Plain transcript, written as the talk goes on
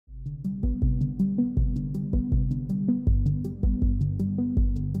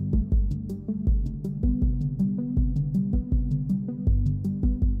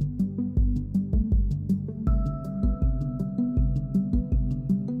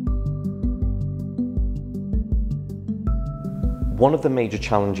One of the major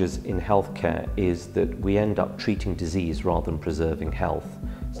challenges in healthcare is that we end up treating disease rather than preserving health.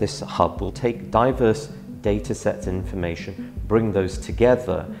 This hub will take diverse data sets and information, bring those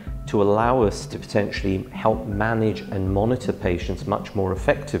together to allow us to potentially help manage and monitor patients much more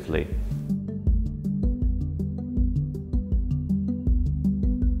effectively.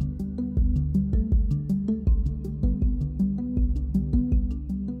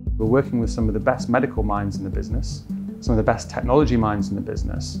 We're working with some of the best medical minds in the business, some of the best technology minds in the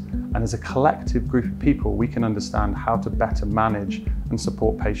business, and as a collective group of people we can understand how to better manage and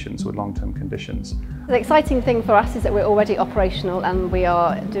support patients with long-term conditions. The exciting thing for us is that we're already operational and we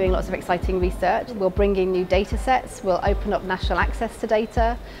are doing lots of exciting research. We'll bring in new data sets, we'll open up national access to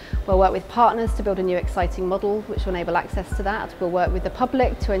data, we'll work with partners to build a new exciting model which will enable access to that. We'll work with the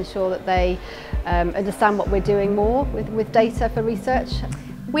public to ensure that they understand what we're doing more with data for research.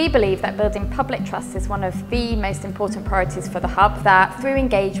 We believe that building public trust is one of the most important priorities for the Hub, that through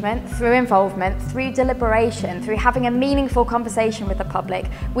engagement, through involvement, through deliberation, through having a meaningful conversation with the public,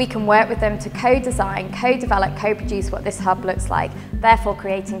 we can work with them to co-design, co-develop, co-produce what this Hub looks like, therefore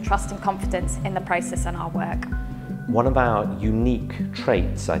creating trust and confidence in the process and our work. One of our unique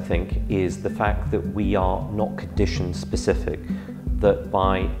traits, I think, is the fact that we are not condition specific. That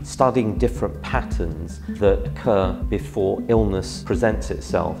by studying different patterns that occur before illness presents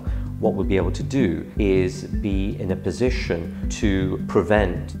itself, what we'll be able to do is be in a position to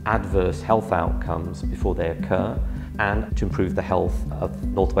prevent adverse health outcomes before they occur and to improve the health of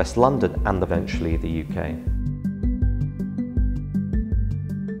North West London and eventually the UK.